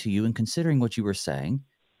listening to you and considering what you were saying,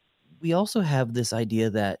 we also have this idea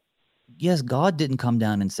that, yes, God didn't come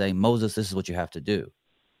down and say, Moses, this is what you have to do.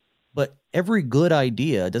 But every good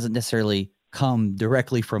idea doesn't necessarily come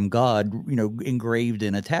directly from God, engraved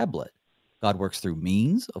in a tablet. God works through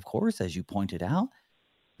means, of course, as you pointed out.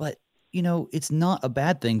 But, it's not a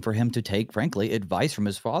bad thing for him to take, frankly, advice from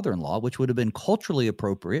his father-in-law, which would have been culturally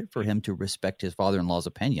appropriate for him to respect his father-in-law's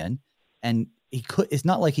opinion. And it's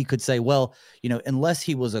not like he could say, well, unless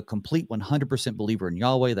he was a complete 100% believer in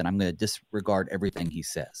Yahweh, then I'm going to disregard everything he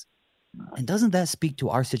says. And doesn't that speak to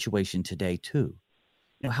our situation today too?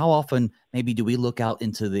 How often maybe do we look out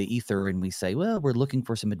into the ether and we say, well, we're looking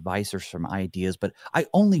for some advice or some ideas, but I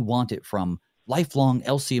only want it from lifelong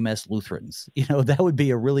LCMS Lutherans. That would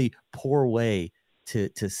be a really poor way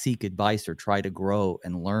to seek advice or try to grow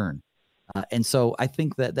and learn. And so I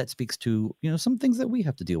think that speaks to, some things that we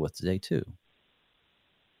have to deal with today too.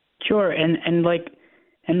 Sure. And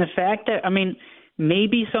the fact that,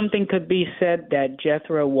 maybe something could be said that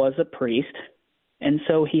Jethro was a priest, and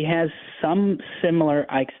so he has some similar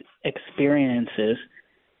experiences,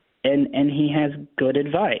 and he has good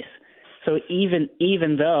advice. So even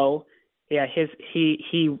though,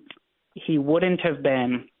 he wouldn't have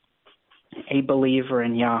been a believer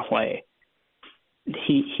in Yahweh,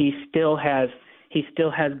 he still has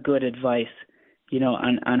good advice,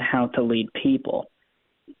 on how to lead people,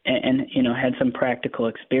 and had some practical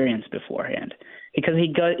experience beforehand. Because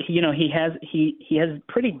he has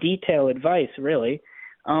pretty detailed advice, really,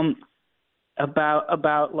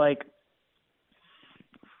 about like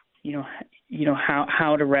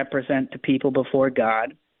how to represent the people before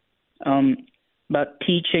God, about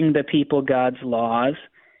teaching the people God's laws,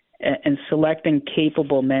 and selecting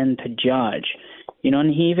capable men to judge.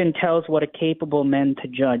 And he even tells what a capable man to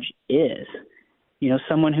judge is.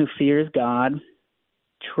 Someone who fears God,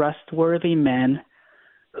 trustworthy men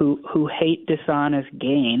who hate dishonest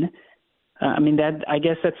gain. I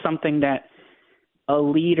guess that's something that a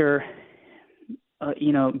leader,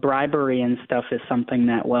 bribery and stuff is something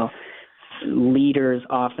that, leaders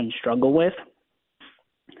often struggle with.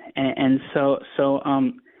 And so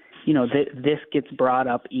this gets brought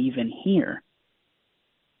up even here.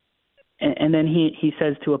 And then he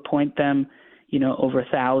says to appoint them, over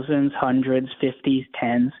thousands, hundreds, 50s,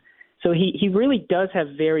 tens. So he really does have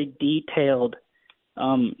very detailed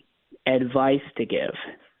advice to give.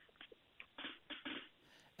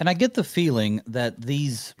 And I get the feeling that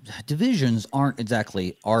these divisions aren't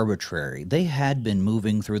exactly arbitrary. They had been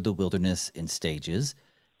moving through the wilderness in stages.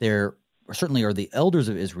 There certainly are the elders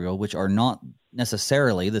of Israel, which are not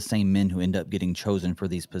necessarily the same men who end up getting chosen for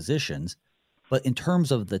these positions. But in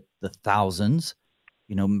terms of the thousands,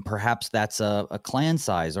 perhaps that's a clan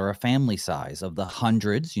size or a family size. Of the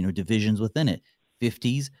hundreds, divisions within it.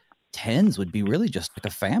 50s, 10s would be really just like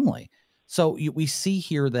a family. So we see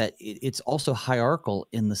here that it's also hierarchical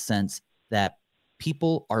in the sense that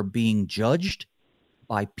people are being judged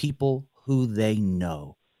by people who they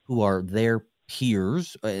know, who are their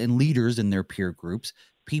peers and leaders in their peer groups,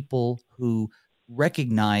 people who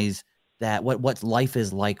recognize that what life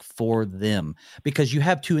is like for them. Because you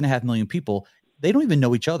have 2.5 million people, they don't even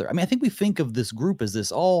know each other. I think we think of this group as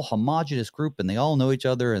this all homogenous group and they all know each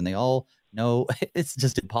other and they all know. It's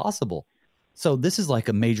just impossible. So this is like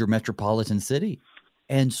a major metropolitan city.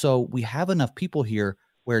 And so we have enough people here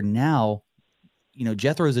where now,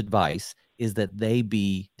 Jethro's advice is that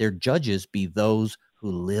their judges be those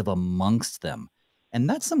who live amongst them. And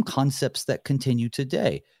that's some concepts that continue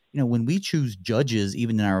today. When we choose judges,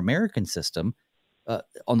 even in our American system,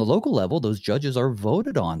 on the local level, those judges are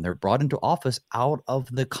voted on. They're brought into office out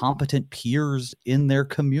of the competent peers in their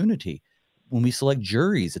community. When we select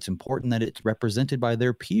juries, it's important that it's represented by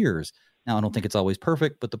their peers. Now, I don't think it's always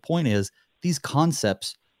perfect, but the point is these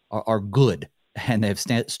concepts are good and they've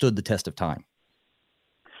stood the test of time.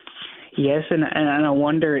 Yes, and I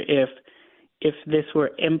wonder if this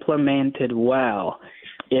were implemented well,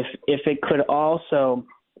 if it could also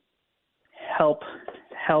help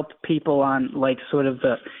people on like sort of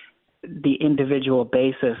the individual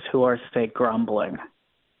basis who are, say, grumbling,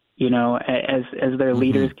 as their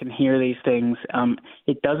leaders can hear these things.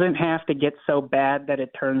 It doesn't have to get so bad that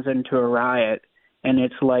it turns into a riot and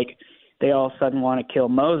it's like they all of a sudden want to kill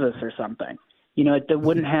Moses or something. It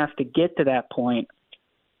wouldn't have to get to that point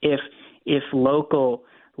if local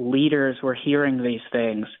leaders were hearing these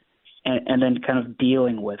things and then kind of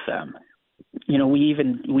dealing with them. We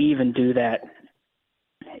even do that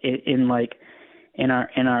in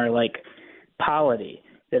our like polity,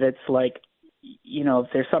 that it's like, if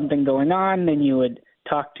there's something going on, then you would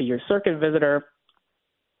talk to your circuit visitor,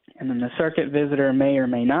 and then the circuit visitor may or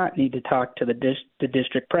may not need to talk to the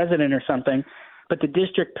district president or something, but the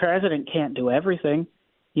district president can't do everything.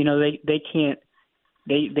 They can't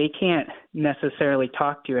necessarily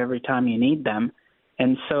talk to you every time you need them.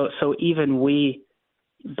 And so even we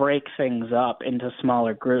break things up into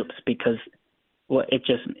smaller groups because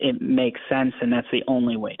it makes sense, and that's the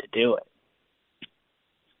only way to do it.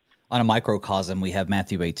 On a microcosm, we have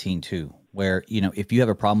Matthew 18 too, where, if you have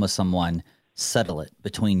a problem with someone, settle it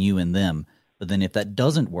between you and them. But then if that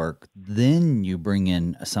doesn't work, then you bring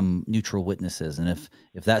in some neutral witnesses. And if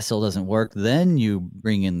that still doesn't work, then you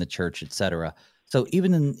bring in the church, etc. So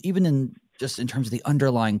even in just in terms of the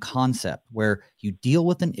underlying concept, where you deal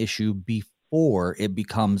with an issue before it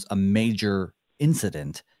becomes a major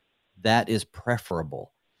incident, that is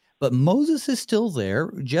preferable. But Moses is still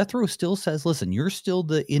there. Jethro still says, listen, you're still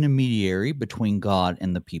the intermediary between God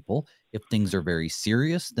and the people. If things are very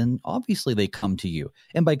serious, then obviously they come to you.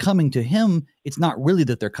 And by coming to him, it's not really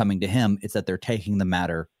that they're coming to him. It's that they're taking the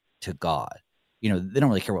matter to God. They don't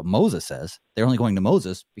really care what Moses says. They're only going to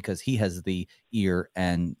Moses because he has the ear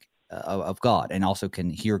and of God, and also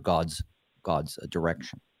can hear God's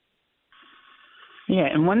direction. Yeah,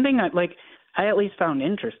 and one thing I at least found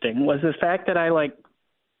interesting was the fact that I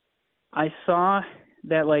saw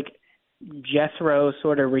that Jethro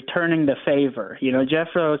sort of returning the favor.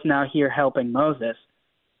 Jethro is now here helping Moses,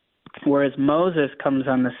 whereas Moses comes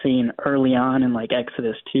on the scene early on in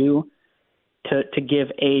Exodus 2 to give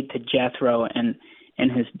aid to Jethro and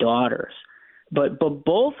his daughters. But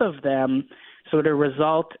both of them sort of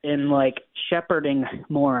result in shepherding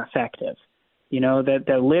more effective.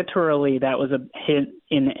 That literally that was a hint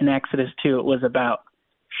in Exodus 2. It was about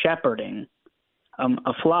shepherding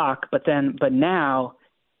a flock, but now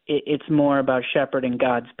it's more about shepherding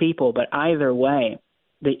God's people. But either way,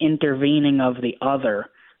 the intervening of the other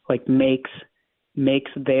makes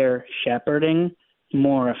their shepherding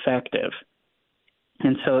more effective.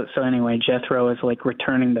 And so anyway, Jethro is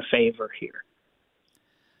returning the favor here.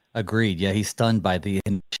 Agreed. Yeah, he's stunned by the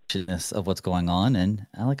initiativeness of what's going on, and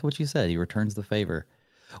I like what you said. He returns the favor.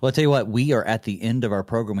 Well, I'll tell you what, we are at the end of our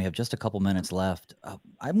program. We have just a couple minutes left.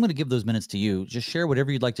 I'm going to give those minutes to you. Just share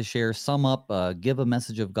whatever you'd like to share, sum up, give a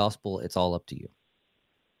message of gospel. It's all up to you.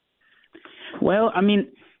 Well, I think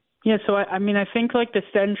the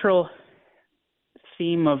central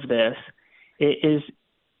theme of this is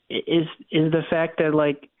the fact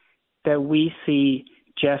that that we see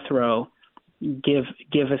Jethro give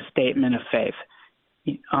a statement of faith.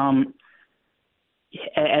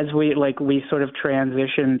 As we sort of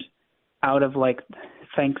transitioned out of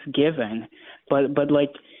Thanksgiving, but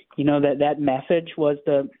that message was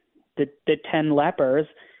the 10 lepers,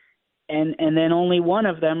 and then only one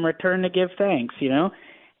of them returned to give thanks.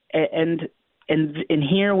 And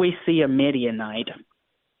here we see a Midianite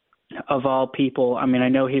of all people. I mean, I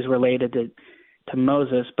know he's related to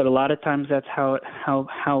Moses, but a lot of times that's how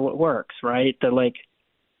it works, right? That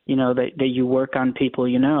that you work on people,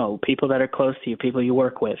 people that are close to you, people you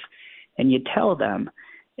work with, and you tell them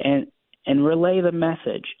and relay the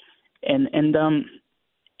message, and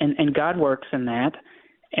God works in that,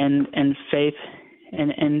 and faith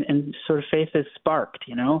and sort of faith is sparked,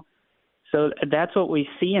 So that's what we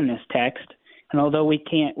see in this text, and although we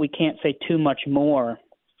can't say too much more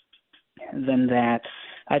than that,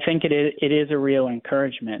 I think it is a real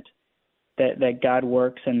encouragement that God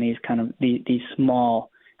works in these kind of these small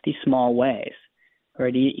ways,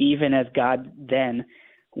 right? Even as God then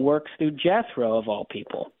works through Jethro of all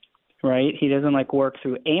people, right? He doesn't work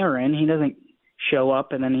through Aaron. He doesn't show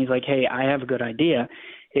up and then he's like, hey, I have a good idea.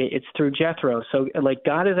 It's through Jethro. So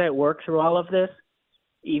God is at work through all of this,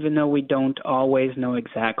 even though we don't always know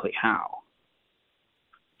exactly how.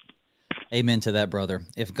 Amen to that, brother.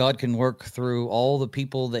 If God can work through all the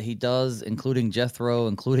people that he does, including Jethro,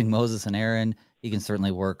 including Moses and Aaron, he can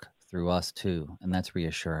certainly work through us too, and that's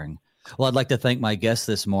reassuring. Well, I'd like to thank my guest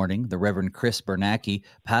this morning, the Reverend Chris Bernacki,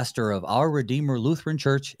 pastor of Our Redeemer Lutheran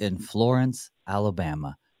Church in Florence,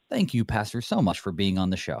 Alabama. Thank you, Pastor, so much for being on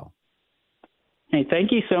the show. Hey,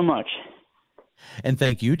 thank you so much. And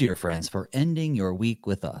thank you, dear friends, for ending your week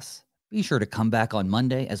with us. Be sure to come back on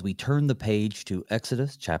Monday as we turn the page to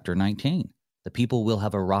Exodus chapter 19. The people will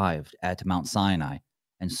have arrived at Mount Sinai,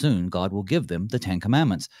 and soon God will give them the Ten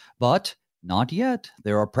Commandments. But not yet.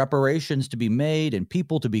 There are preparations to be made and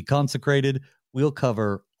people to be consecrated. We'll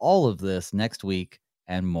cover all of this next week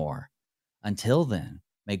and more. Until then,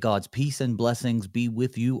 may God's peace and blessings be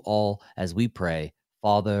with you all as we pray,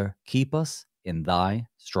 Father, keep us in thy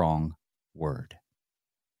strong word.